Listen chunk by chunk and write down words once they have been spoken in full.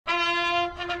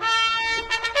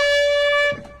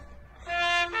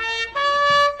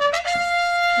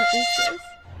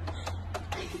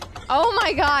Oh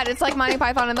my God, it's like Monty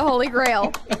Python and the Holy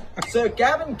Grail. Sir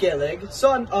Gavin Gillig,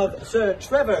 son of Sir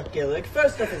Trevor Gillig,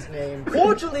 first of his name,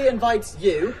 cordially invites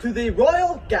you to the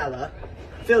Royal Gala,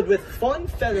 filled with fun,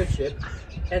 fellowship,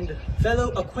 and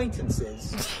fellow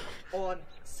acquaintances on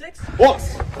 6...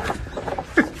 Boss!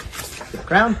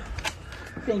 Crown.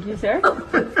 Thank you, sir.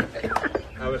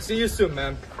 I will see you soon,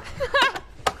 ma'am.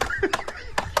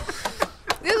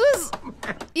 This was,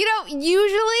 you know,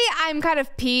 usually I'm kind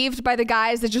of peeved by the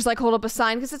guys that just like hold up a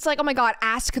sign because it's like, oh my God,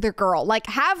 ask the girl. Like,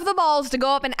 have the balls to go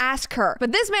up and ask her.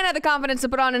 But this man had the confidence to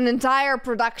put on an entire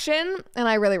production, and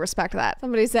I really respect that.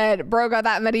 Somebody said, bro got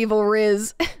that medieval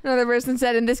rizz. Another person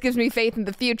said, and this gives me faith in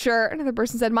the future. Another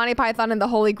person said, Monty Python and the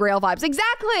Holy Grail vibes.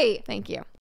 Exactly. Thank you.